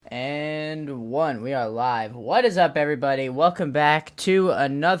1. We are live. What is up, everybody? Welcome back to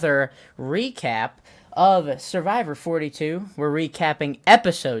another recap of Survivor 42. We're recapping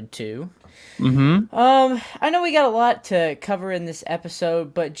episode 2. Mm-hmm. I know we got a lot to cover in this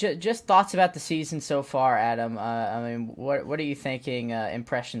episode, but just thoughts about the season so far, Adam. What are you thinking?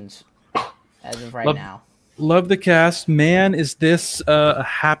 Impressions as of right Love, now. love the cast. Man, is this a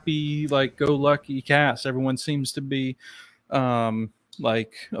happy, go lucky cast? Everyone seems to be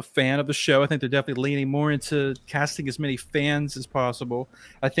like a fan of the show. I think they're definitely leaning more into casting as many fans as possible.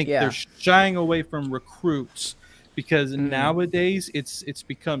 I think they're Yeah. shying away from recruits because Mm. nowadays it's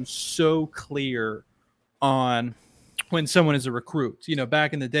become so clear on when someone is a recruit.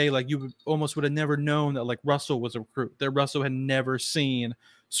 Back in the day, like almost would have never known that like Russell was a recruit. That Russell had never seen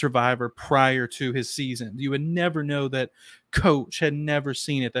Survivor prior to his season. You would never know that Coach had never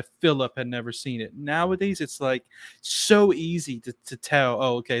seen it, that Philip had never seen it. Nowadays, it's like so easy to tell.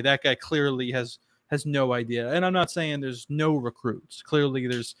 Oh, okay, that guy clearly has no idea. And I'm not saying there's no recruits. Clearly,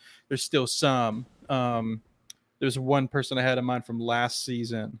 there's still some. There's one person I had in mind from last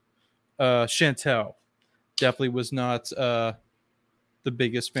season, Chantel definitely was not the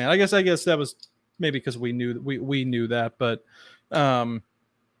biggest fan. I guess that was maybe because we knew that, but um,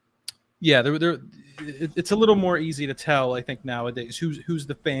 yeah, it's a little more easy to tell. I think nowadays who's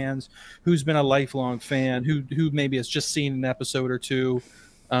the fans, who's been a lifelong fan, who maybe has just seen an episode or two.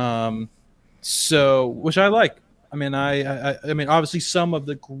 Um, so which I like. I mean, obviously, some of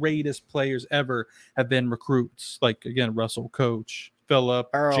the greatest players ever have been recruits. Like again, Russell, Coach, Philip,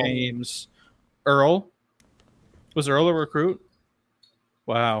 Earl. James, Earl. Was Earl a recruit?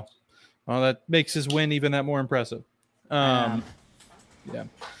 Wow. Well, that makes his win even that more impressive. Um, Um, yeah.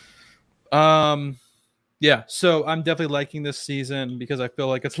 Um, yeah. So I'm definitely liking this season because I feel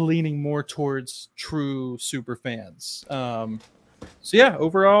like it's leaning more towards true super fans. So yeah,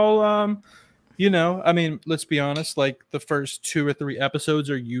 overall, I mean, let's be honest. Like the first 2 or 3 episodes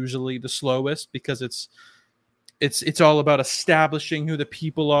are usually the slowest because it's all about establishing who the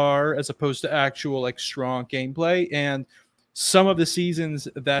people are as opposed to actual like strong gameplay. And some of the seasons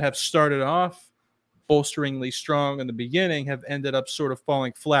that have started off bolsteringly strong in the beginning have ended up sort of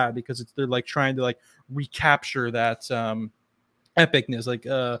falling flat because they're like trying to like recapture that epicness. Like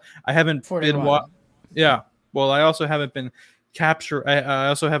I haven't been 41. yeah. Well, I also haven't been capture. I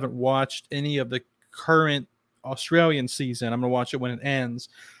also haven't watched any of the current Australian season. I'm gonna watch it when it ends.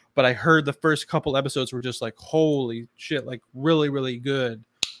 But I heard the first couple episodes were just like holy shit, like really really good.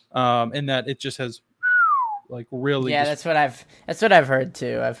 And that it just has like really Yeah, just that's what I've heard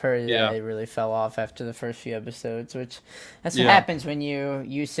too. I've heard that yeah it really fell off after the first few episodes, which that's what yeah happens when you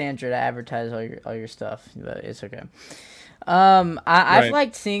use Sandra to advertise all your stuff. But it's okay. I've right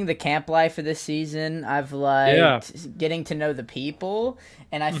liked seeing the camp life of this season. I've yeah liked getting to know the people,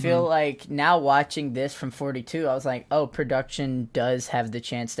 and I feel hmm like now watching this from 42, I was like, oh, production does have the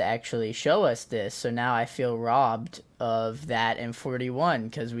chance to actually show us this. So now I feel robbed of that in 41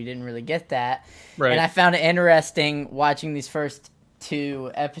 because we didn't really get that, and right I found it interesting watching these first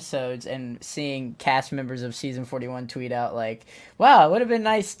 2 episodes and seeing cast members of season 41 tweet out like, wow, it would have been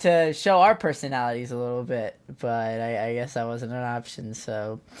nice to show our personalities a little bit, but I guess that wasn't an option.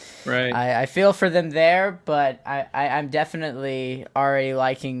 So right I feel for them there, but I'm definitely already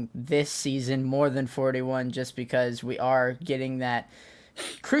liking this season more than 41 just because we are getting that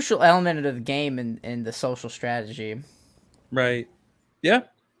crucial element of the game in the social strategy. right yeah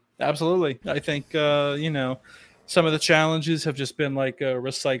absolutely. I think some of the challenges have just been like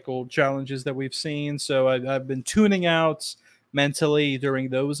recycled challenges that we've seen. So I've been tuning out mentally during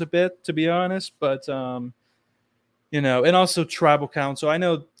those a bit, to be honest. But and also tribal council. I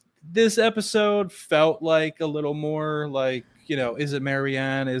know this episode felt like a little more like is it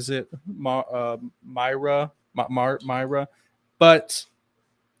Marianne? Is it Myra? Myra? But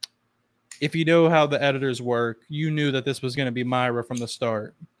if you know how the editors work, you knew that this was going to be Myra from the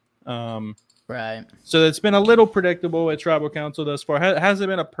start. Um, Right. so it's been a little predictable at Tribal Council thus far. Hasn't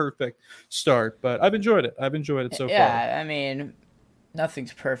been a perfect start, but I've enjoyed it. I've enjoyed it so far. Yeah, I mean,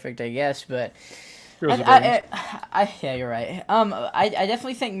 nothing's perfect, I guess, but Heroes I, and Villains. yeah, you're right. I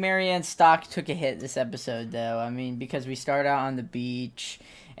definitely think Marianne's stock took a hit this episode, though. I mean, because we started out on the beach,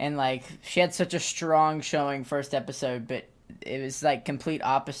 and like she had such a strong showing first episode, but it was like complete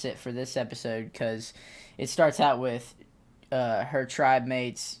opposite for this episode because it starts out with her tribe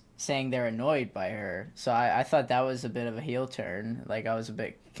mates saying they're annoyed by her. So I thought that was a bit of a heel turn. Like I was a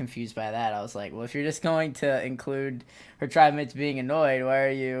bit confused by that. I was like, well, if you're just going to include her tribe mates being annoyed, why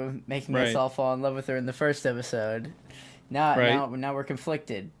are you making us Right, all fall in love with her in the first episode? Now, right, now, now we're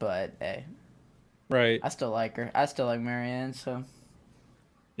conflicted. But hey, right. I still like her. I still like Marianne. So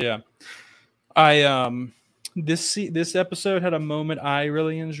Yeah. I this episode had a moment I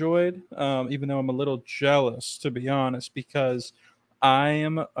really enjoyed, even though I'm a little jealous to be honest, because I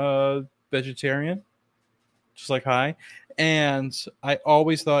am a vegetarian, just like High, and I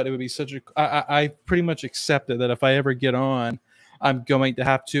always thought it would be such a. I pretty much accepted that if I ever get on, I'm going to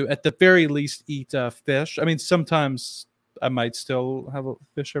have to, at the very least, eat fish. I mean, sometimes I might still have a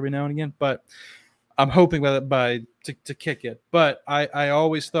fish every now and again, but I'm hoping to kick it. But I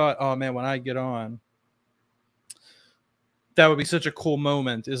always thought, oh man, when I get on, that would be such a cool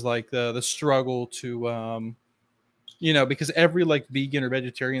moment. Is like the struggle to because every like vegan or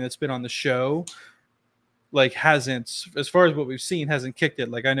vegetarian that's been on the show like hasn't, as far as what we've seen, hasn't kicked it.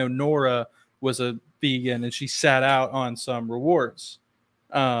 Like I know Nora was a vegan and she sat out on some rewards.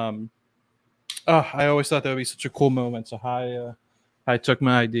 Um, I always thought that would be such a cool moment. So I took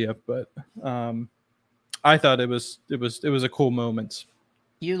my idea, but I thought it was a cool moment.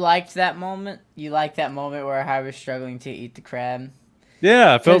 You liked that moment? You liked that moment where I was struggling to eat the crab?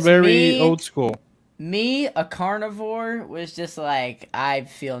 Yeah, it felt Because very old school. a carnivore, was just like, I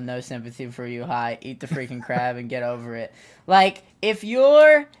feel no sympathy for you, High. Eat the freaking crab and get over it. Like, if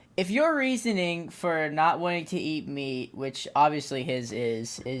your reasoning for not wanting to eat meat, which obviously his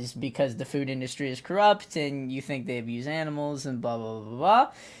is because the food industry is corrupt and you think they abuse animals and blah blah blah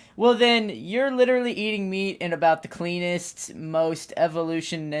blah. Well, then you're literally eating meat in about the cleanest, most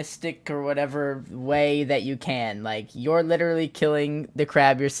evolutionistic or whatever way that you can. Like, you're literally killing the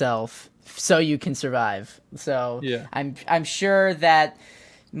crab yourself so you can survive. So Yeah, I'm sure that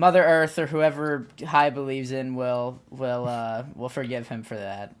Mother Earth or whoever High believes in will forgive him for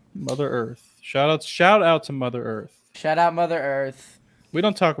that. Mother Earth. Shout out to Mother Earth. Shout out Mother Earth. We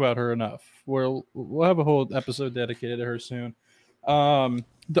don't talk about her enough. We'll have a whole episode dedicated to her soon.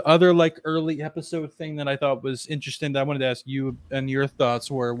 The other like early episode thing that I thought was interesting that I wanted to ask you and your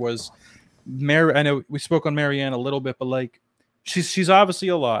thoughts was Mary. I know we spoke on Marianne a little bit, but like she's obviously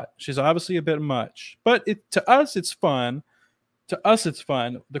a lot. She's obviously a bit much, but to us it's fun. To us it's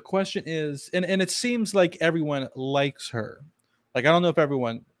fun. The question is, and it seems like everyone likes her. Like I don't know if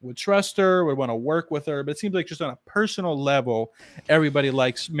everyone would trust her, would want to work with her, but it seems like just on a personal level, everybody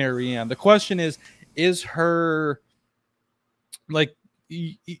likes Marianne. The question is her like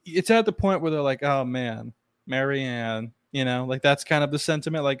it's at the point where they're like, oh man, Marianne, like that's kind of the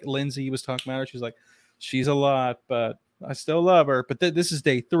sentiment. Like Lindsay was talking about her, she's like, she's a lot, but I still love her. But this is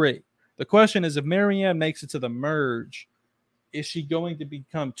day 3. The question is, if Marianne makes it to the merge, is she going to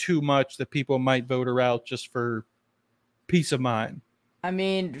become too much that people might vote her out just for peace of mind? I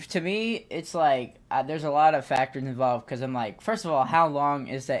mean, to me, it's like there's a lot of factors involved because I'm like, first of all, how long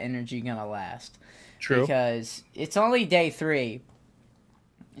is that energy gonna last? True. Because it's only day 3.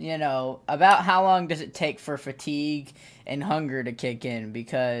 About how long does it take for fatigue and hunger to kick in?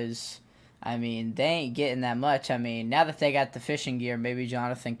 Because, I mean, they ain't getting that much. I mean, now that they got the fishing gear, maybe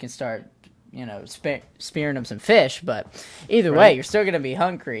Jonathan can start, spearing them some fish. But either way, Right. you're still gonna be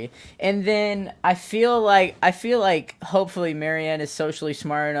hungry. And then I feel like hopefully Marianne is socially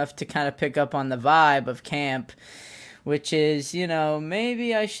smart enough to kind of pick up on the vibe of camp, which is,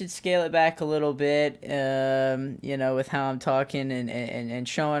 maybe I should scale it back a little bit, with how I'm talking and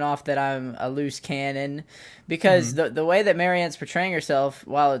showing off that I'm a loose cannon. Because Mm-hmm. the way that Marianne's portraying herself,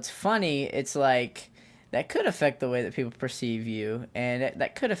 while it's funny, it's like that could affect the way that people perceive you, and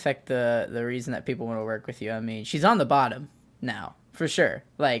that could affect the reason that people want to work with you. I mean, she's on the bottom now. For sure.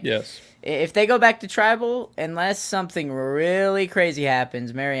 Like, Yes. if they go back to tribal, unless something really crazy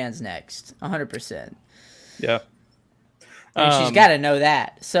happens, Marianne's next. 100%. Yeah. And she's Um, got to know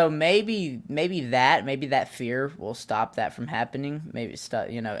that. So maybe that fear will stop that from happening. Maybe stop,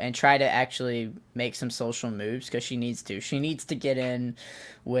 and try to actually make some social moves because she needs to. She needs to get in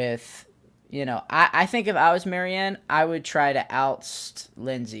with, I think if I was Marianne, I would try to oust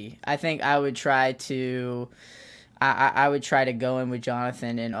Lindsay. I think I would try to. I would try to go in with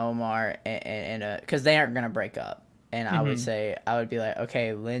Jonathan and Omar and because they aren't gonna break up. And I would mhm. say I would be like,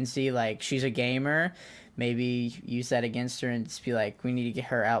 okay, Lindsay, like she's a gamer, maybe use that against her and just be like, we need to get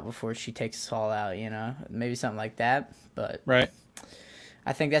her out before she takes us all out, maybe something like that. But Right.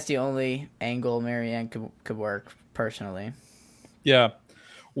 I think that's the only angle Marianne could work personally. Yeah.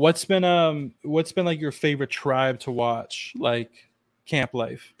 What's been like your favorite tribe to watch, like camp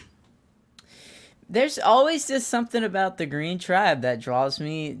life? There's always just something about the Green Tribe that draws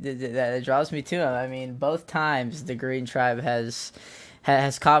me to him. I mean, both times the Green Tribe has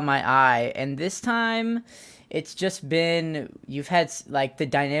caught my eye, and this time it's just been you've had like the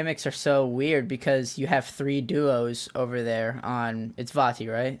dynamics are so weird because you have 3 duos over there on it's Vati,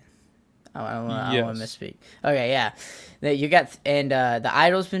 right? I don't want to Yes. misspeak. Okay, yeah, that you got and the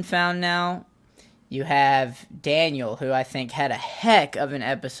idol's been found now. You have Daniel, who I think had a heck of an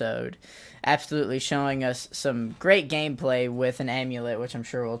episode, absolutely showing us some great gameplay with an amulet, which I'm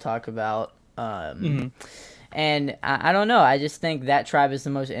sure we'll talk about. And I don't know. I just think that tribe is the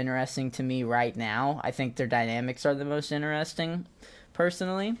most interesting to me right now. I think their dynamics are the most interesting,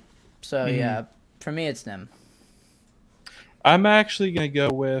 personally. So, yeah, for me, it's them. I'm actually going to go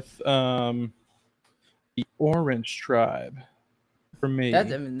with the Orange Tribe for me. I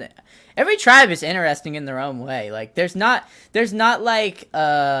mean, every tribe is interesting in their own way. Like, there's not like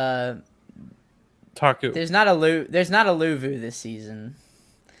Taku. there's not a Luvu this season.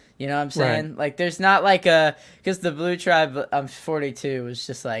 You know what I'm saying? Right. Like, there's not like because the Blue Tribe 42 was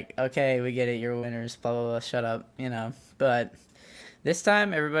just like, okay, we get it, you're winners, blah blah blah, shut up, you know. But this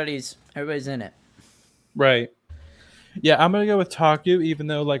time, everybody's in it. Right. Yeah, I'm gonna go with Taku, even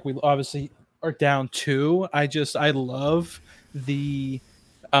though like we obviously are down 2. I love the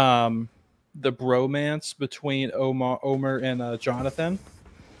bromance between Omer and Jonathan.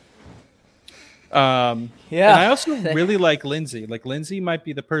 Yeah, and I also really like Lindsay. Like Lindsay might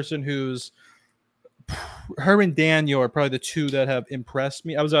be the person who's her and Daniel are probably the two that have impressed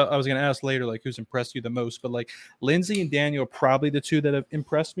me. I was gonna ask later like who's impressed you the most, but like Lindsay and Daniel are probably the two that have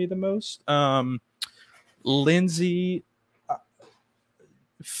impressed me the most. Lindsay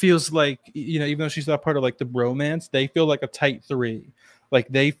feels like, you know, even though she's not part of like the bromance, they feel like a tight 3. Like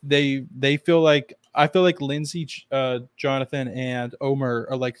they feel like, I feel like Lindsay, Jonathan, and Omer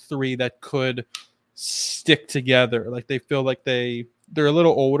are like 3 that could stick together. Like they feel like they're a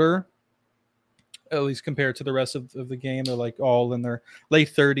little older, at least compared to the rest of the game. They're like all in their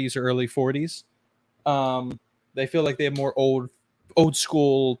late 30s or early 40s. They feel like they have more old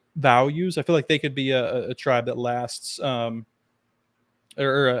school values. I feel like they could be a tribe that lasts, or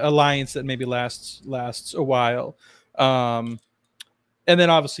an alliance that maybe lasts a while. And then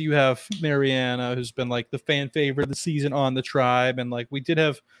obviously you have Mariana, who's been like the fan favorite of the season on the tribe, and like we did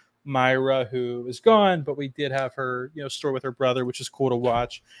have Myra, who is gone, but we did have her, you know, store with her brother, which is cool to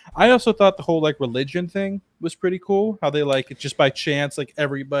watch. I also thought the whole like religion thing was pretty cool. How they like just by chance, like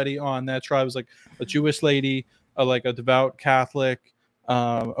everybody on that tribe was like a Jewish lady, like a devout Catholic.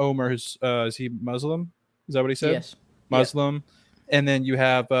 Omer, who's is he Muslim? Is that what he said? Yes, Muslim. Yeah. And then you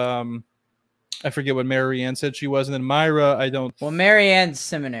have I forget what Marianne said she was, and then Myra, I don't. Well, Marianne's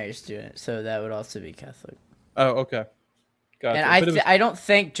seminary student, so that would also be Catholic. Oh, okay. Gotcha. And I don't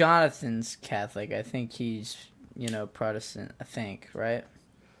think Jonathan's Catholic. I think he's, you know, Protestant. I think, right?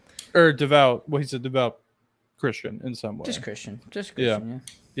 Or devout. Well, he's a devout Christian in some way. Just Christian.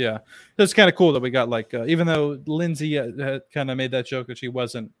 Yeah. So it's kind of cool that we got like, even though Lindsay had kind of made that joke that she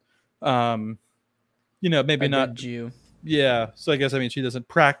wasn't, you know, maybe not Jew. Yeah. So I guess, I mean, she doesn't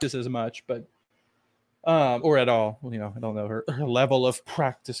practice as much, but or at all. You know, I don't know her level of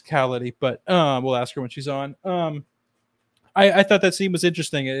practicality, but we'll ask her when she's on. I thought that scene was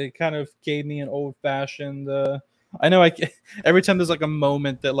interesting. It kind of gave me an old fashioned. I know every time there's like a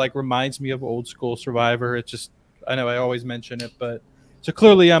moment that like reminds me of old school Survivor. It just, I know I always mention it, but so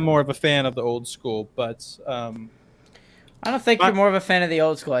clearly I'm more of a fan of the old school. But I don't think you're more of a fan of the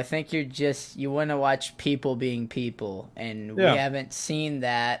old school. I think you want to watch people being people, and we haven't seen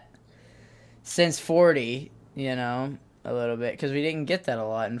that since 40. You know, a little bit because we didn't get that a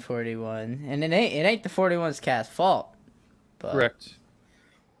lot in 41, and it ain't the 41's cast fault. But. Correct.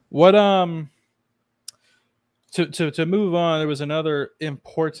 What to move on, there was another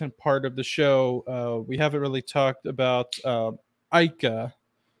important part of the show. We haven't really talked about Ica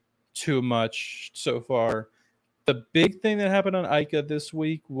too much so far. The big thing that happened on Ica this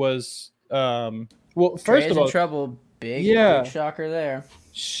week was well, first of all, in trouble. Big shocker there.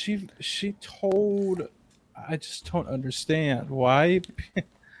 She told, I just don't understand why.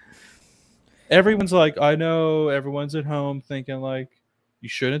 Everyone's like, I know everyone's at home thinking like you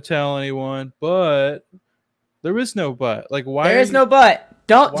shouldn't tell anyone, but there is no but. Like, why? There is no but.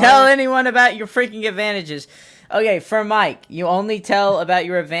 Don't tell anyone about your freaking advantages. Okay, for Mike, you only tell about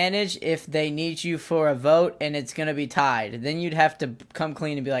your advantage if they need you for a vote and it's going to be tied. Then you'd have to come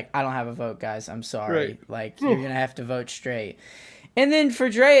clean and be like, I don't have a vote, guys. I'm sorry. Right. Like, you're going to have to vote straight. And then for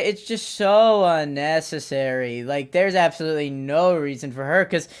Drea, it's just so unnecessary. Like, there's absolutely no reason for her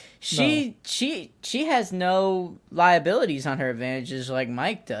because she has no liabilities on her advantages like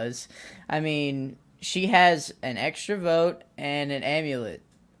Mike does. I mean, she has an extra vote and an amulet.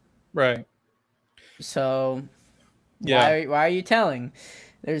 Right. So, why are you telling?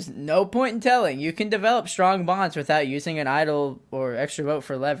 There's no point in telling. You can develop strong bonds without using an idol or extra vote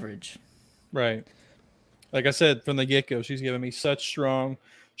for leverage. Right. Like I said from the get-go, she's giving me such strong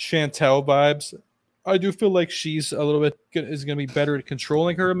Chantel vibes. I do feel like she's a little bit is going to be better at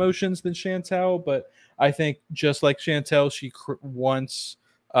controlling her emotions than Chantel, but I think just like Chantel, she wants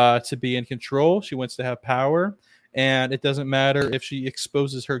to be in control. She wants to have power, and it doesn't matter if she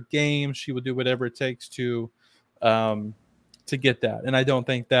exposes her game. She will do whatever it takes um, to get that. And I don't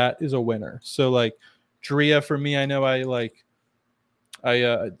think that is a winner. So like Drea, for me, I know I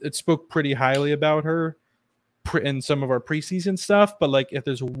it spoke pretty highly about her in some of our preseason stuff, but like if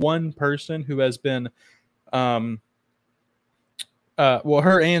there's one person who has been well,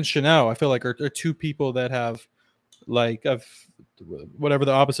 her and Chanel, I feel like are two people that have like of whatever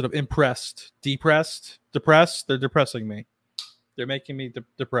the opposite of impressed, depressed. They're depressing me. They're making me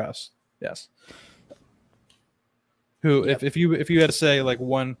depressed. Yes. Who, yep. if you had to say like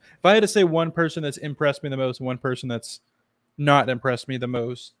one, if I had to say one person that's impressed me the most, and one person that's not impressed me the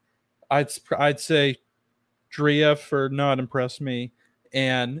most, I'd say Drea for not impressed me,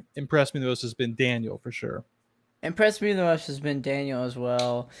 and impressed me the most has been Daniel for sure. Impressed me the most has been Daniel as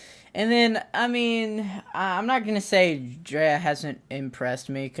well. And then, I mean, I'm not going to say Drea hasn't impressed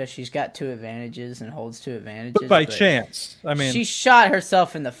me because she's got 2 advantages and holds 2 advantages. But by chance. I mean, she shot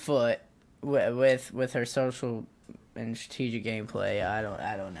herself in the foot with her social and strategic gameplay. I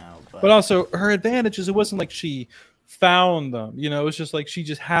don't know. But also, her advantages, it wasn't like she found them. You know, it was just like she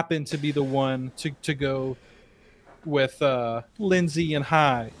just happened to be the one to go with Lindsay and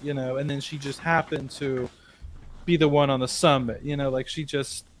High, you know, and then she just happened to be the one on the summit, you know, like she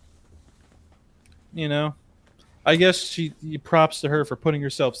just, you know, I guess props to her for putting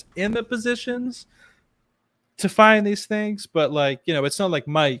herself in the positions to find these things, but like, you know, it's not like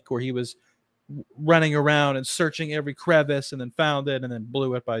Mike where he was running around and searching every crevice and then found it and then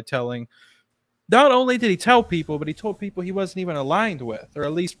blew it by telling. Not only did he tell people, but he told people he wasn't even aligned with, or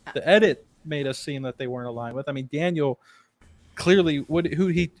at least the edit made us seem that they weren't aligned with. I mean, Daniel clearly who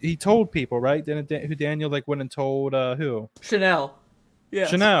he told people, right? Who Daniel like went and told who? Chanel. Yeah.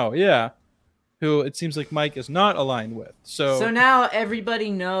 Chanel, yeah. Who it seems like Mike is not aligned with. So now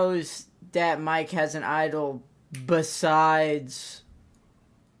everybody knows that Mike has an idol besides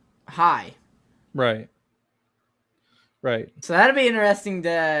High. Right. Right. So that'd be interesting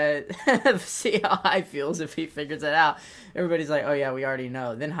to see how High feels if he figures it out. Everybody's like, "Oh yeah, we already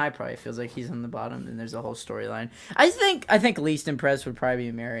know." Then High probably feels like he's on the bottom, and there's a whole storyline. I think least impressed would probably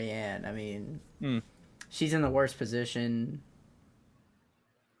be Marianne. I mean, she's in the worst position.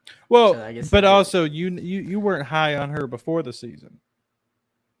 Well, so but also you weren't high on her before the season.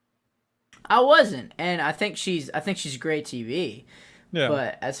 I wasn't, and I think she's great TV. Yeah.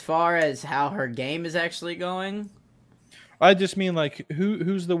 But as far as how her game is actually going, I just mean like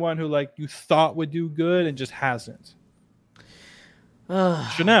who's the one who like you thought would do good and just hasn't.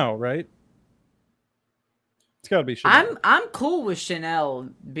 Chanel, right? It's got to be Chanel. I'm cool with Chanel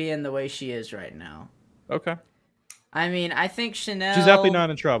being the way she is right now. Okay. I mean, I think Chanel. She's definitely not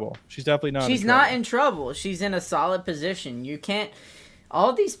in trouble. She's not in trouble. She's in a solid position. You can't.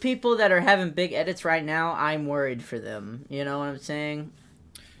 All these people that are having big edits right now, I'm worried for them. You know what I'm saying?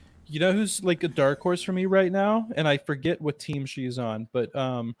 You know who's like a dark horse for me right now, and I forget what team she's on, but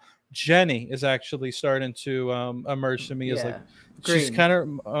Jenny is actually starting to emerge to me as like Green. She's kind of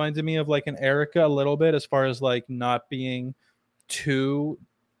reminded me of like an Erica a little bit as far as like not being too,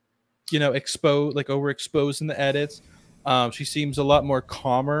 you know, overexposed in the edits. She seems a lot more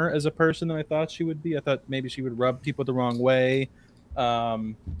calmer as a person than I thought she would be. I thought maybe she would rub people the wrong way.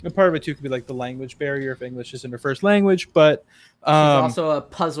 And part of it too could be like the language barrier if English isn't her first language, but she's also a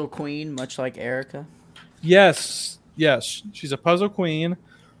puzzle queen, much like Erica. Yes, she's a puzzle queen.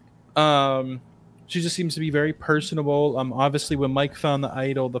 She just seems to be very personable. Obviously, when Mike found the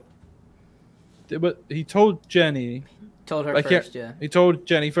idol, but he told Jenny. Told her first, yeah. He told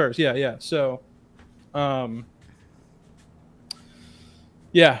Jenny first, yeah. So,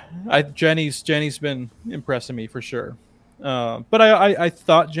 Jenny's been impressing me for sure. But I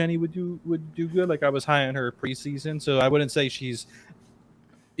thought Jenny would do good. Like I was high on her preseason, so I wouldn't say she's,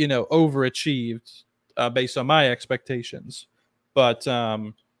 you know, overachieved based on my expectations. But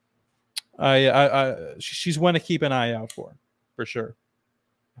she's one to keep an eye out for sure.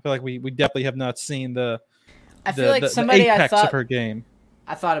 I feel like we definitely have not seen the apex of her game.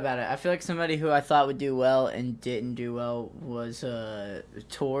 I thought about it. I feel like somebody who I thought would do well and didn't do well was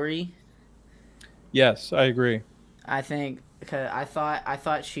Tori. Yes, I agree. I think because I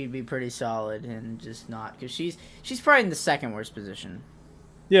thought she'd be pretty solid and just not because she's probably in the second worst position.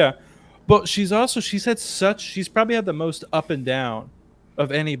 Yeah, but she's probably had the most up and down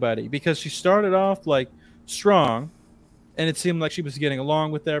of anybody because she started off like strong, and it seemed like she was getting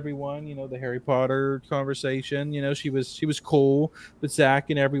along with everyone. The Harry Potter conversation. She was cool with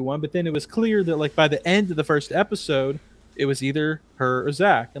Zach and everyone. But then it was clear that like by the end of the first episode, it was either her or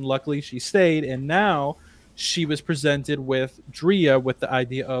Zach, and luckily she stayed. And now she was presented with Drea with the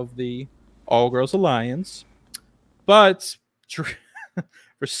idea of the All Girls Alliance, but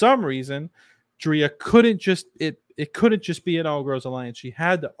for some reason, Drea couldn't just it couldn't just be an All Girls Alliance. She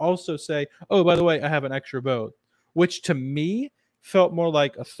had to also say, "Oh, by the way, I have an extra vote," which to me felt more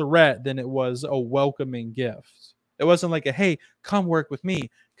like a threat than it was a welcoming gift. It wasn't like a "Hey, come work with me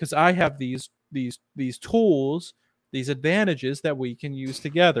because I have these tools, these advantages that we can use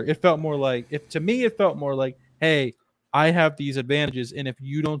together." It felt more like if to me it felt more like, "Hey, I have these advantages, and if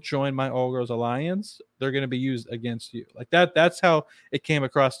you don't join my All Girls Alliance, they're going to be used against you." Like that. That's how it came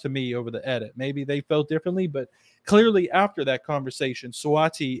across to me over the edit. Maybe they felt differently, but clearly after that conversation,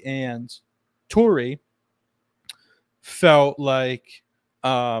 Swati and Tori felt like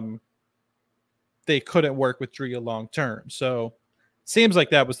um, they couldn't work with Drea long term. So seems like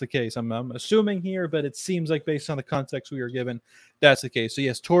that was the case. I'm assuming here, but it seems like based on the context we were given, that's the case. So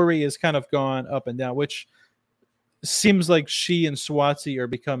yes, Tori has kind of gone up and down, which seems like she and Swati are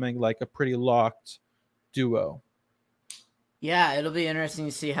becoming like a pretty locked duo. Yeah, it'll be interesting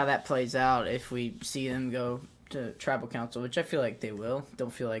to see how that plays out if we see them go to tribal council, which I feel like they will.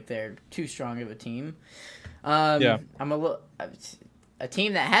 Don't feel like they're too strong of a team. Yeah. I'm a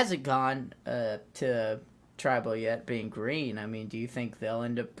team that hasn't gone to tribal yet, being Green. I mean, do you think they'll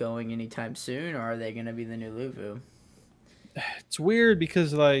end up going anytime soon, or are they going to be the new Luvu? It's weird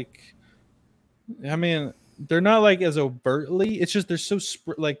because like I mean, they're not like as overtly. It's just they're so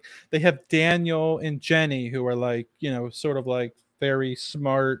like they have Daniel and Jenny who are like sort of like very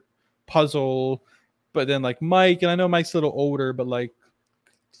smart puzzle, but then like Mike, and I know Mike's a little older, but like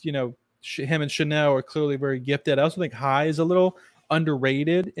him and Chanel are clearly very gifted. I also think High is a little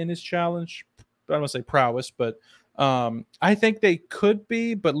underrated in his challenge. I don't want to say prowess, but I think they could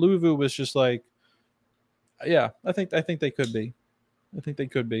be. But Luvu was just like, yeah, I think they could be. I think they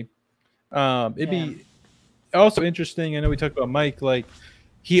could be. It'd Yeah. be also interesting. I know we talked about Mike. Like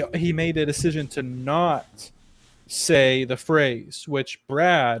he made a decision to not say the phrase, which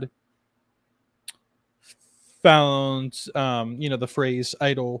Brad found. The phrase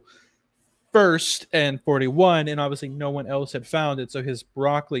 "idol" first and 41, and obviously no one else had found it. So his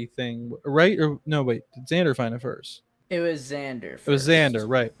broccoli thing, right? Or no, wait, did Xander find it first? It was Xander It was first. Xander,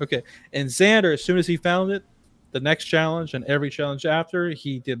 right? Okay, and Xander, as soon as he found it, the next challenge and every challenge after,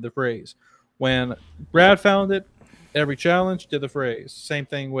 he did the phrase. When Brad found it, every challenge did the phrase. Same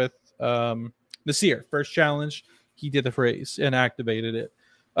thing with Nasir. First challenge, he did the phrase and activated it.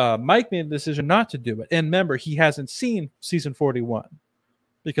 Mike made the decision not to do it, and remember, he hasn't seen season 41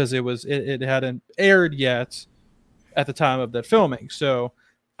 because it hadn't aired yet at the time of that filming. So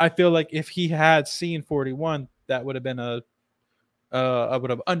I feel like if he had seen 41, that would have been I would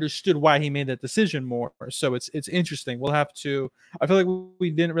have understood why he made that decision more. So it's interesting. We'll have to. I feel like we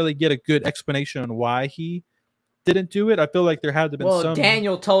didn't really get a good explanation on why he didn't do it. I feel like there had to have been Well, some.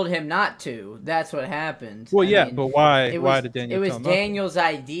 Daniel told him not to. That's what happened. Well, I yeah, mean, but why? it Why was did it Daniel was tell him not to? Daniel's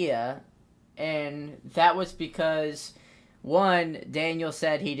idea, and that was because one, Daniel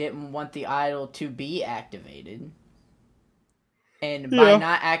said he didn't want the idol to be activated, and by Yeah.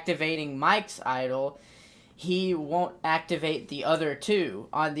 not activating Mike's idol, he won't activate the other two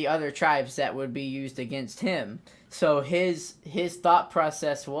on the other tribes that would be used against him. So his thought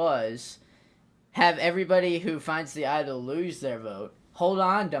process was have everybody who finds the idol lose their vote, hold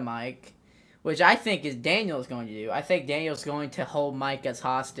on to Mike, which I think is Daniel's going to do. I think Daniel's going to hold Mike as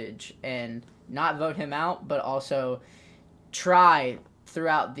hostage and not vote him out, but also try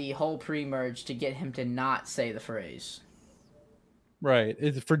throughout the whole pre-merge to get him to not say the phrase. Right.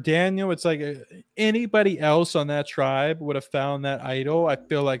 For Daniel, it's like anybody else on that tribe would have found that idol. I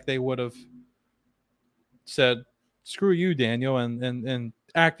feel like they would have said, "Screw you, Daniel," and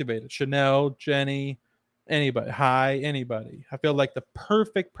activated Chanel, Jenny, anybody, High, anybody. I feel like the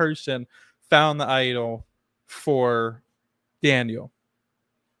perfect person found the idol for Daniel.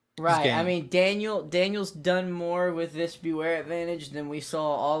 His Right. I game. mean, Daniel's done more with this Beware advantage than we saw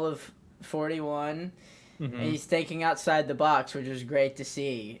all of 41. And Mm-hmm. he's thinking outside the box, which is great to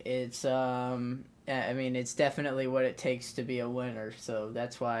see. I mean, it's definitely what it takes to be a winner. So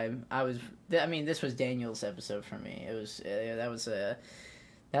that's why I mean, this was Daniel's episode for me. It was that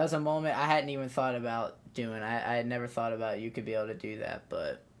was a moment I hadn't even thought about doing. I had never thought about you could be able to do that,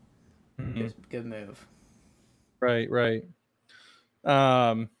 but Mm-hmm. good move. Right, right.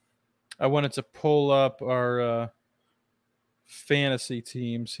 Um, I wanted to pull up our fantasy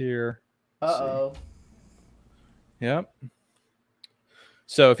teams here. Uh Let's see. oh. Yep.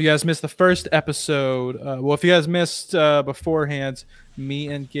 So if you guys missed the first episode, if you guys missed beforehand, me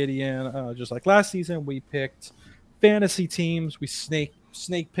and Gideon, just like last season, we picked fantasy teams. We snake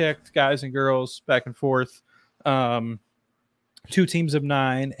picked guys and girls back and forth, 2 teams of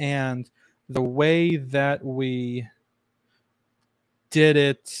 9, and the way that we did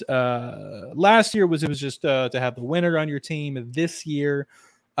it last year was just to have the winner on your team. This year,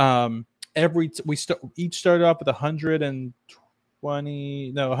 each started off with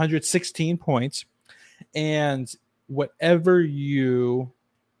 116 points, and whatever you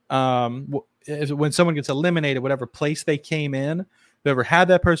when someone gets eliminated, whatever place they came in, whoever had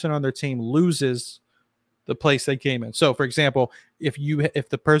that person on their team loses the place they came in. So for example, if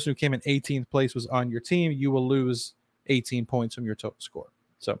the person who came in 18th place was on your team, you will lose 18 points from your total score.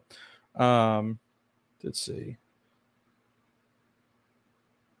 So let's see,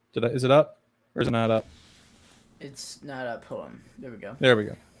 is it up or is it not up? It's not up. Hold on. There we go. There we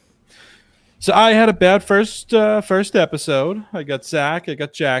go. So I had a bad first episode. I got Zach, I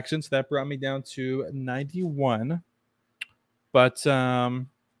got Jackson, so that brought me down to 91. But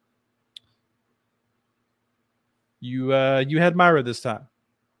you had Myra this time.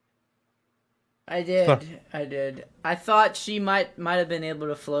 I did. I thought she might have been able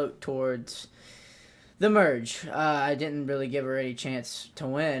to float towards the merge. I didn't really give her any chance to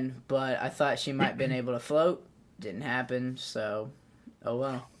win, but I thought she might have been able to float. Didn't happen, so oh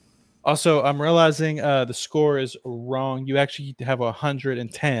well. Also, I'm realizing the score is wrong. You actually have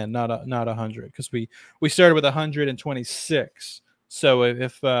 110, not 100, because we started with 126. So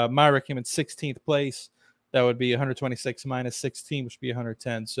if Myra came in 16th place, that would be 126 minus 16, which would be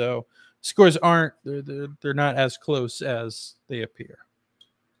 110. So scores they're not as close as they appear.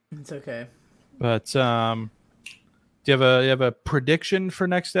 It's okay. But do you have a prediction for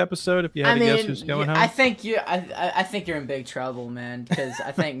next episode? If you had to guess who's going home, I think you're in big trouble, man. Because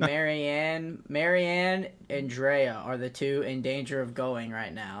I think Marianne, and Drea are the 2 in danger of going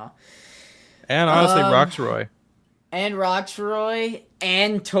right now. And honestly, Roxroy. And Roxroy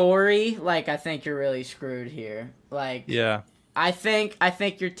and Tori. Like, I think you're really screwed here. Like, yeah. I think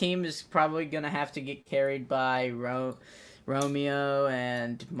your team is probably gonna have to get carried by Romeo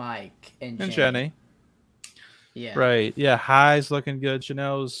and Mike and Jenny. Yeah. Right. Yeah. High's looking good.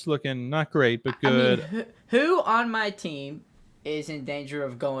 Chanel's looking not great, but good. I mean, who on my team is in danger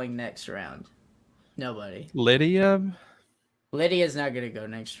of going next round? Nobody. Lydia? Lydia's not going to go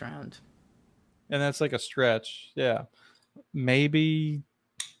next round. And that's like a stretch. Yeah. Maybe.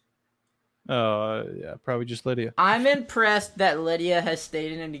 Oh, yeah. Probably just Lydia. I'm impressed that Lydia has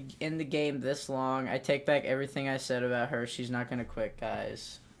stayed in the game this long. I take back everything I said about her. She's not going to quit,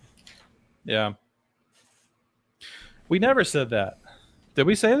 guys. Yeah. We never said that. Did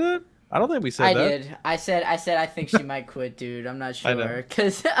we say that? I don't think we said that. I did. I said I think she might quit, dude. I'm not sure.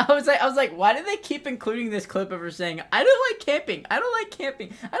 Because I was like, why do they keep including this clip of her saying, I don't like camping. I don't like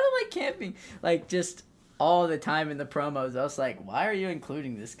camping. I don't like camping. Like, just all the time in the promos. I was like, why are you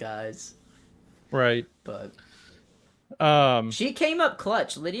including this, guys? Right. But she came up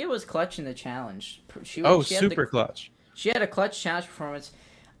clutch. Lydia was clutch in the challenge. She super clutch. She had a clutch challenge performance.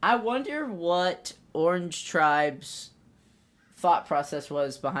 I wonder what Orange Tribe's thought process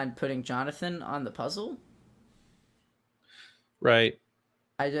was behind putting Jonathan on the puzzle. Right.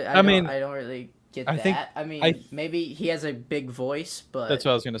 I don't really get that. Maybe he has a big voice, but that's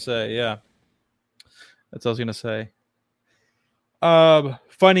what I was gonna say. Yeah, that's what I was gonna say.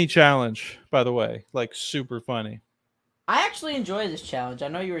 Funny challenge, by the way, like super funny. I actually enjoy this challenge. I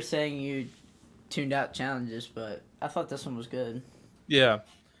know you were saying you tuned out challenges, but I thought this one was good. Yeah,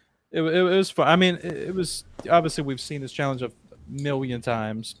 it was fun. I mean, it was obviously we've seen this challenge a million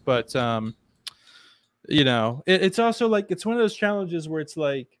times, but it's also like it's one of those challenges where it's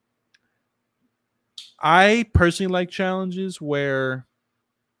like I personally like challenges where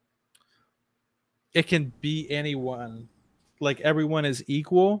it can be anyone, like everyone is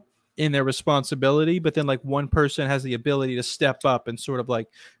equal in their responsibility, but then like one person has the ability to step up and sort of like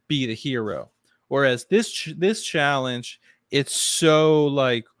be the hero. Whereas this challenge, it's so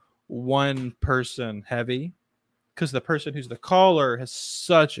like one person heavy, because the person who's the caller has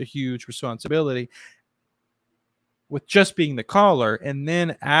such a huge responsibility with just being the caller, and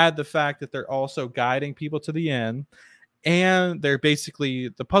then add the fact that they're also guiding people to the end, and they're basically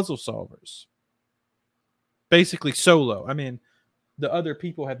the puzzle solvers. Basically solo. I mean, the other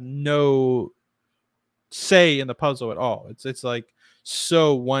people have no say in the puzzle at all. It's like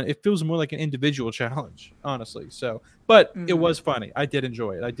it feels more like an individual challenge, honestly. So, but It was funny. I did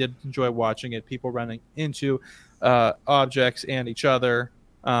enjoy it. I did enjoy watching it. People running into objects and each other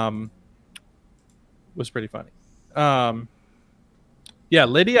was pretty funny. Um, yeah,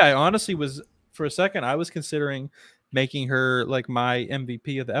 Lydia. I honestly was for a second. I was considering making her like my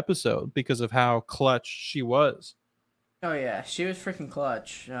MVP of the episode because of how clutch she was. Oh yeah, she was freaking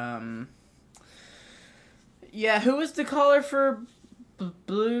clutch. Yeah, who was the caller for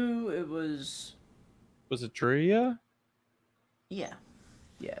Blue? It was Was it Drea? yeah,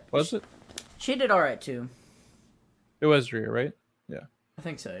 yeah. Was it? She did all right too. It was Drea, right? Yeah. I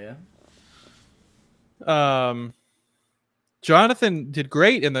think so. Yeah. Um, Jonathan did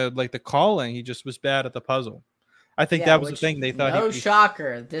great in the calling. He just was bad at the puzzle. I think Yeah, that was the which thing they thought. no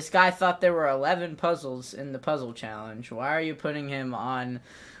shocker. This guy thought there were 11 puzzles in the puzzle challenge. Why are you putting him on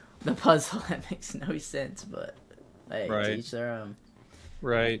the puzzle? That makes no sense. But hey, Right. teach their own.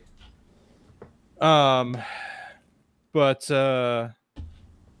 Right. Um, but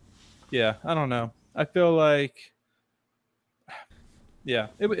yeah, I don't know. I feel like yeah,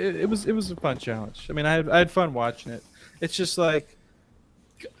 it was a fun challenge. I mean, I had fun watching it. It's just like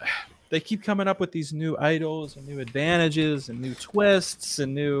they keep coming up with these new idols and new advantages and new twists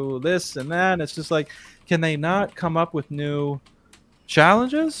and new this and that. And it's just like, can they not come up with new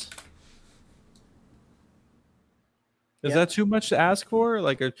challenges? Is that too much to ask for?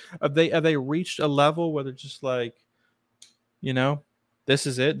 Like, have they reached a level where they're just like, you know, this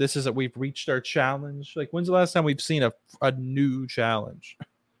is it. This is it. We've reached our challenge. Like, when's the last time we've seen a new challenge?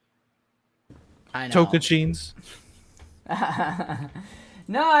 I know. Tokachines.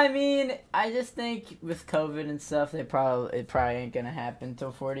 No, I mean, I just think with COVID and stuff, it probably ain't gonna happen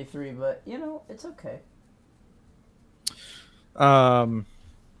until 43. But you know, it's okay.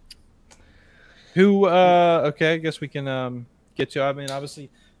 Who? Okay, I guess we can get to. I mean, obviously,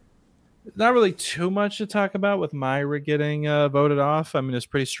 not really too much to talk about with Myra getting voted off. I mean, it's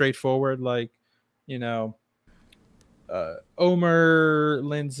pretty straightforward. Like, you know, Omer,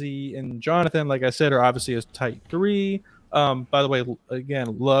 Lindsay, and Jonathan, like I said, are obviously a tight three. By the way,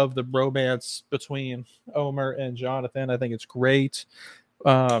 again, love the bromance between Omer and Jonathan. I think it's great.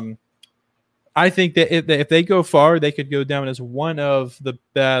 I think that if they go far, they could go down as one of the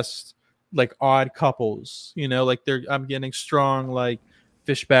best, like, odd couples. You know, like I'm getting strong like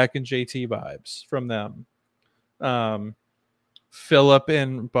Fishback and JT vibes from them. Philip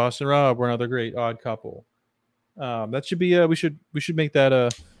and Boston Rob were another great odd couple. That should be we should make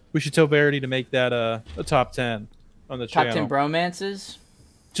that we should tell Verity to make that a top 10 on the Top channel. 10 bromances,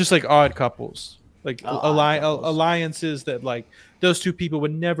 just like odd couples, like odd couples. alliances that like those two people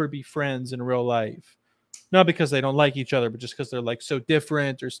would never be friends in real life, not because they don't like each other, but just because they're like so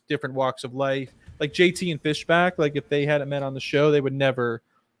different or different walks of life. Like JT and Fishback, like if they hadn't met on the show, they would never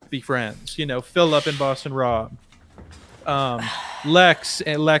be friends. You know, Philip and Boston Rob. Lex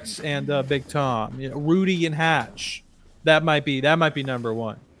and Big Tom, you know, Rudy and Hatch. That might be number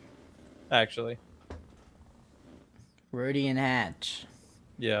one, actually. Rudy and Hatch.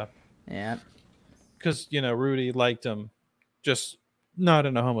 Yeah. Yeah. Because you know Rudy liked him, just not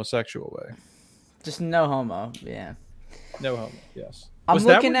in a homosexual way. Just no homo. Yeah. No homo. Yes. I'm Was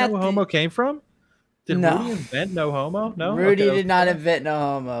looking that at where no homo came from? Did No. Rudy invent no homo? No. Rudy Okay, did not invent no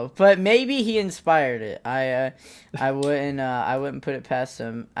homo, but maybe he inspired it. I wouldn't put it past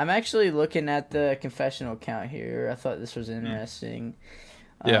him. I'm actually looking at the confessional count here. I thought this was interesting.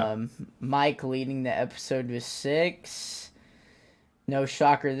 Yeah. Mike leading the episode with 6. No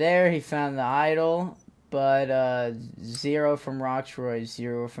shocker there. He found the idol, but 0 from Roxroy,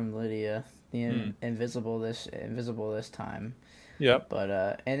 0 from Lydia. The invisible this time. Yep.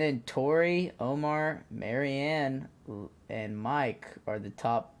 But and then Tori, Omar, Marianne, and Mike are the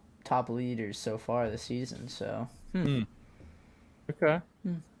top leaders so far this season. So. Okay.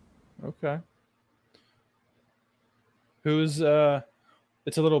 Okay. Who's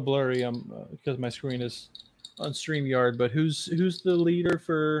It's a little blurry because my screen is on StreamYard. But who's the leader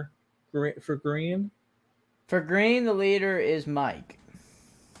for Green? For Green, the leader is Mike.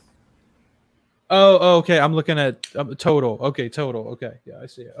 Oh, okay. I'm looking at total. Okay, total. Okay, yeah, I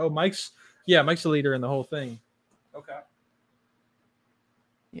see it. Oh, Mike's the leader in the whole thing. Okay.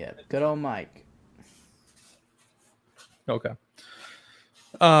 Yeah, good old Mike. Okay.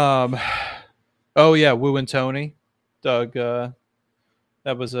 Oh yeah, Wu and Tony, Doug. That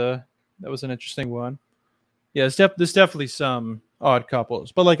was an interesting one. Yeah, there's definitely some odd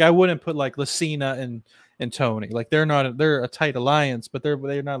couples, but like I wouldn't put like Lucina and Tony. Like they're a tight alliance, but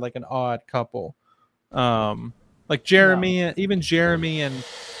they're not like an odd couple. Like Jeremy, even Jeremy and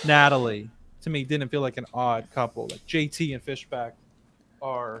Natalie to me didn't feel like an odd couple. Like JT and Fishback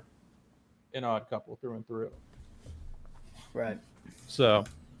are an odd couple through and through. Right. So,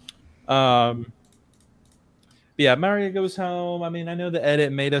 yeah, Maria goes home. I mean, I know the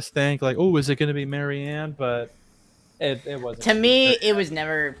edit made us think like, oh, is it going to be Marianne? But It wasn't To gonna be me, very it was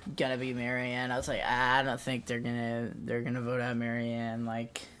never gonna be Marianne. I was like, I don't think they're gonna vote out Marianne.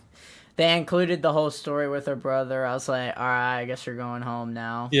 Like, they included the whole story with her brother. I was like, all right, I guess you're going home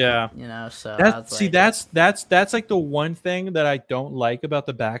now. Yeah. You know, so I That was see like, that's like the one thing that I don't like about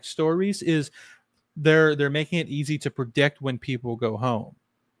the backstories is they're making it easy to predict when people go home.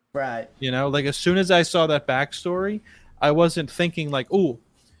 right, Like as soon as I saw that backstory, I wasn't thinking like, oh,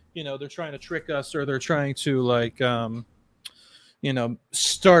 they're trying to trick us or they're trying to like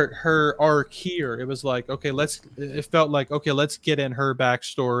start her arc here. It was like, okay, it felt like, okay, let's get in her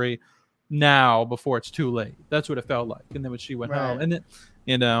backstory now before it's too late. That's what it felt like. And then when she went home, right.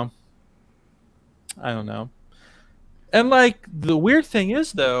 and then, I don't know. And like the weird thing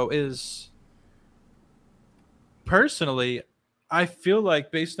is though, is personally, I feel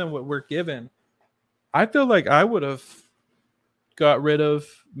like based on what we're given, I feel like I would have got rid of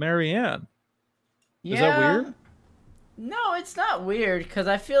Marianne. Is that Yeah. weird? No, it's not weird because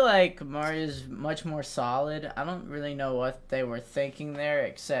I feel like Mario's much more solid. I don't really know what they were thinking there,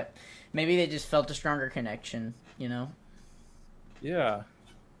 except maybe they just felt a stronger connection. You know? Yeah.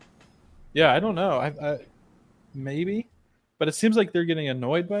 Yeah, I don't know. Maybe, but it seems like they're getting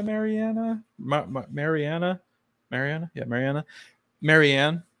annoyed by Marianne, Marianne,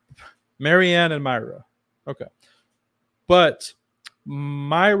 and Myra. Okay, but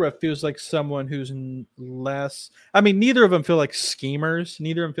Myra feels like someone who's less. I mean, neither of them feel like schemers.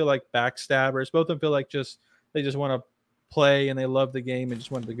 Neither of them feel like backstabbers. Both of them feel like they just want to play and they love the game and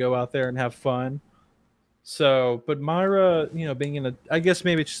just wanted to go out there and have fun. So, but Myra, being I guess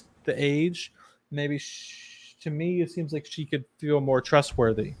maybe it's the age. Maybe to me, it seems like she could feel more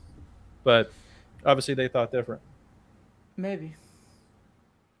trustworthy. But obviously, they thought different. Maybe.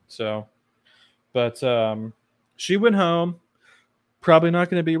 So, but she went home. Probably not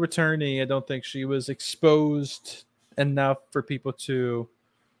going to be returning. I don't think she was exposed enough for people to,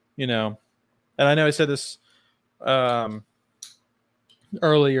 And I know I said this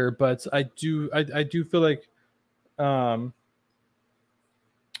earlier, but I do feel like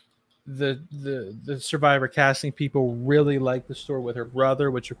the Survivor casting people really like the story with her brother,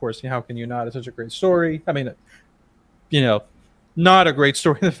 which of course, how can you not? It's such a great story. I mean, not a great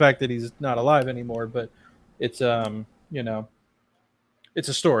story, the fact that he's not alive anymore, but it's it's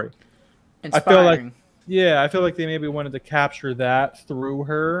a story. I feel like Inspiring. I feel like they maybe wanted to capture that through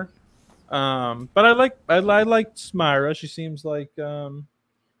her. But I liked Myra. She seems like very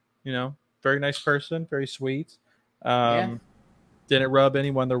nice person, very sweet. Yeah. Um, didn't rub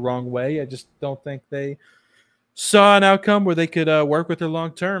anyone the wrong way. I just don't think they saw an outcome where they could work with her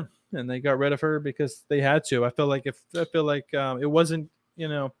long term, and they got rid of her because they had to. I feel like it wasn't.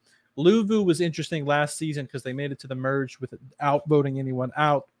 Luvu was interesting last season because they made it to the merge without voting anyone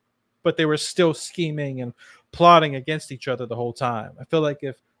out, but they were still scheming and plotting against each other the whole time. I feel like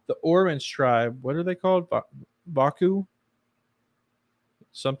if the Orange Tribe, what are they called? Baku?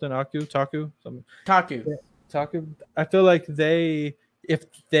 Something Aku? Taku? Something. Taku. Taku. I feel like if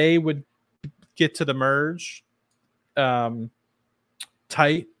they would get to the merge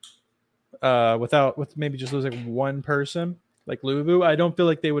tight with maybe just losing one person like Luvu, I don't feel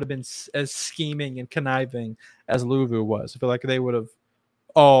like they would have been as scheming and conniving as Luvu was. I feel like they would have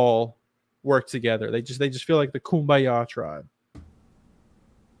all worked together. They just feel like the Kumbaya tribe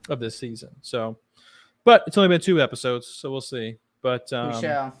of this season. So, but it's only been 2 episodes, so we'll see. But We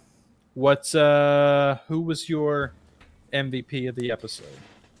shall. who was your MVP of the episode?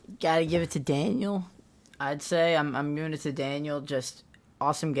 Gotta give it to Daniel. I'd say I'm giving it to Daniel. Just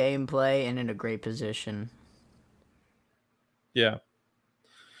awesome gameplay and in a great position. Yeah.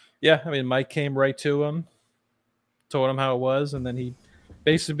 Yeah, I mean, Mike came right to him, told him how it was, and then he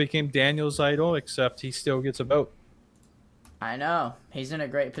basically became Daniel's idol, except he still gets a vote. I know. He's in a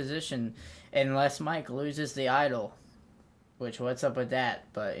great position. Unless Mike loses the idol. Which, what's up with that?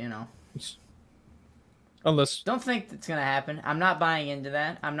 But, Unless don't think it's going to happen. I'm not buying into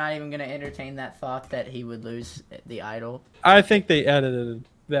that. I'm not even going to entertain that thought that he would lose the idol. I think they edited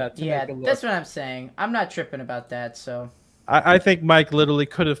that to make it look. That's what I'm saying. I'm not tripping about that, so. I think Mike literally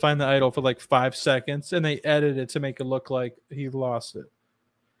couldn't find the idol for like 5 seconds, and they edited it to make it look like he lost it.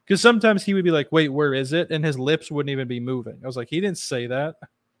 Because sometimes he would be like, wait, where is it? And his lips wouldn't even be moving. I was like, he didn't say that.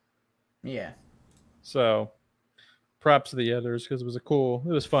 Yeah. So, props to the editors because it was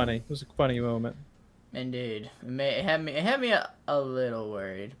funny. It was a funny moment. Indeed. It had me a little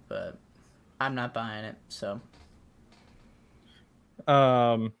worried, but I'm not buying it, so.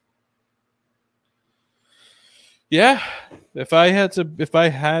 Yeah, if I had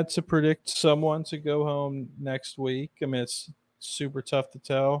to predict someone to go home next week, I mean it's super tough to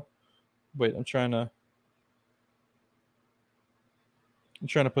tell. Wait, I'm trying to. I'm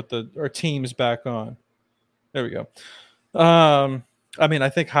trying to put our teams back on. There we go. I mean, I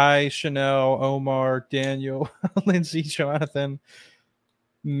think Chanel, Omar, Daniel, Lindsay, Jonathan,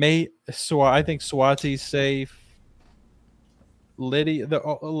 Mate, I think Swati's safe. Liddy,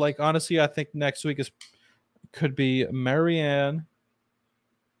 honestly, I think next week could be Marianne,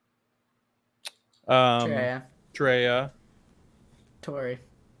 Drea, Tori.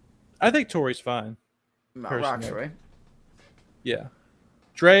 I think Tori's fine. Roxroy. Yeah.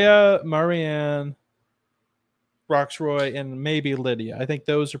 Drea, Marianne, Roxroy, and maybe Lydia. I think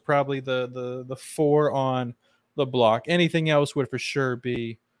those are probably the four on the block. Anything else would for sure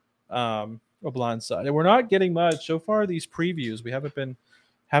be a blind side. And we're not getting much so far. These previews, we haven't been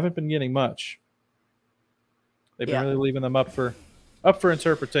getting much. They've been really leaving them up for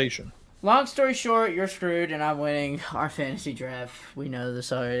interpretation. Long story short, you're screwed, and I'm winning our fantasy draft. We know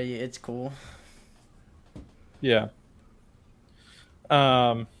this already. It's cool. Yeah.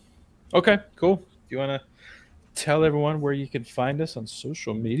 Okay, cool. Do you want to tell everyone where you can find us on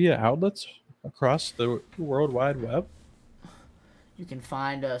social media outlets across the World Wide Web? You can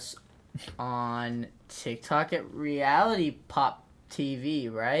find us on TikTok at Reality Pop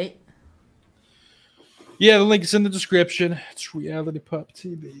TV, right? Yeah, the link is in the description. It's Reality Pop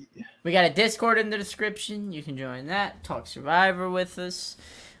TV. We got a Discord in the description. You can join that. Talk Survivor with us.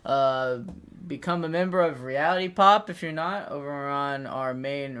 Become a member of Reality Pop if you're not, over on our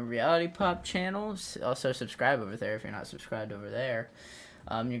main Reality Pop channels. Also subscribe over there if you're not subscribed over there.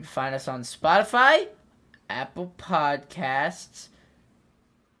 You can find us on Spotify, Apple Podcasts,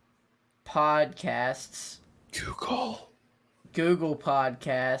 Google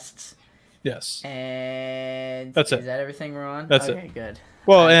Podcasts. Yes. And that's it. Is that everything we're on? That's it. Okay, good.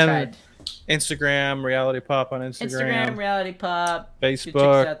 Well, and Instagram, Reality Pop on Instagram. Instagram, Reality Pop.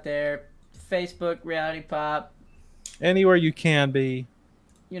 Facebook. Out there. Facebook, Reality Pop. Anywhere you can be.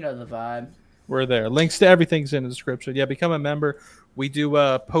 You know the vibe. We're there. Links to everything's in the description. Yeah, become a member. We do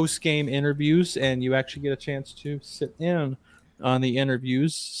post-game interviews, and you actually get a chance to sit in on the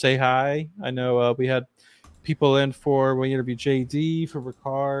interviews. Say hi. I know we had people in we interviewed JD for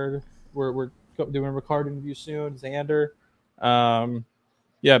Ricard. We're doing a Ricard interview soon. Xander.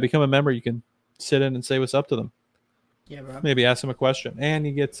 Yeah, become a member. You can sit in and say what's up to them. Yeah, bro. Maybe ask them a question. And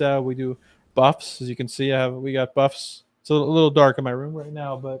you get we do buffs. As you can see, we got buffs. It's a little dark in my room right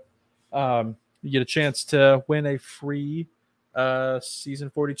now, but you get a chance to win a free season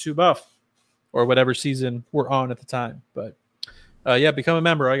 42 buff or whatever season we're on at the time. But yeah, become a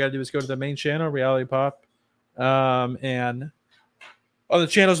member. All you got to do is go to the main channel, Reality Pop, and on the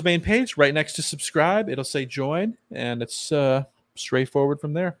channel's main page, right next to subscribe, it'll say join, and it's straightforward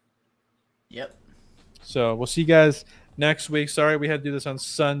from there. Yep. So we'll see you guys next week. Sorry we had to do this on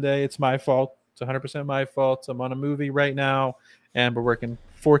Sunday. It's my fault. It's 100% my fault. I'm on a movie right now, and we're working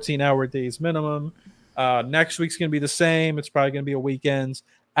 14-hour days minimum. Next week's going to be the same. It's probably going to be a weekend.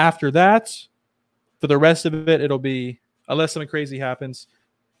 After that, for the rest of it, it'll be, unless something crazy happens,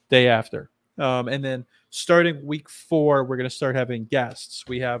 day after. And then starting week 4, we're going to start having guests.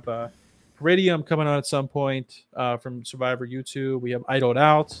 We have Iridium coming on at some point from Survivor YouTube. We have Idled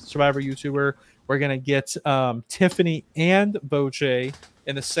Out, Survivor YouTuber. We're going to get Tiffany and Boche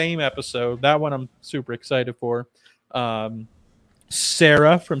in the same episode. That one I'm super excited for.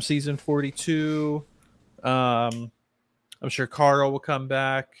 Sarah from season 42. I'm sure Carl will come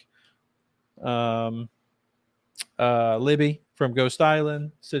back. Libby from Ghost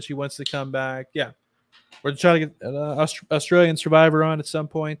Island said she wants to come back. Yeah. We're trying to get Australian Survivor on at some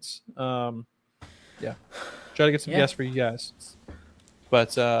point. Yeah. Try to get some guests for you guys.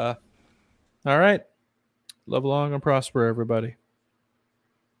 But, all right. Love long and prosper, everybody.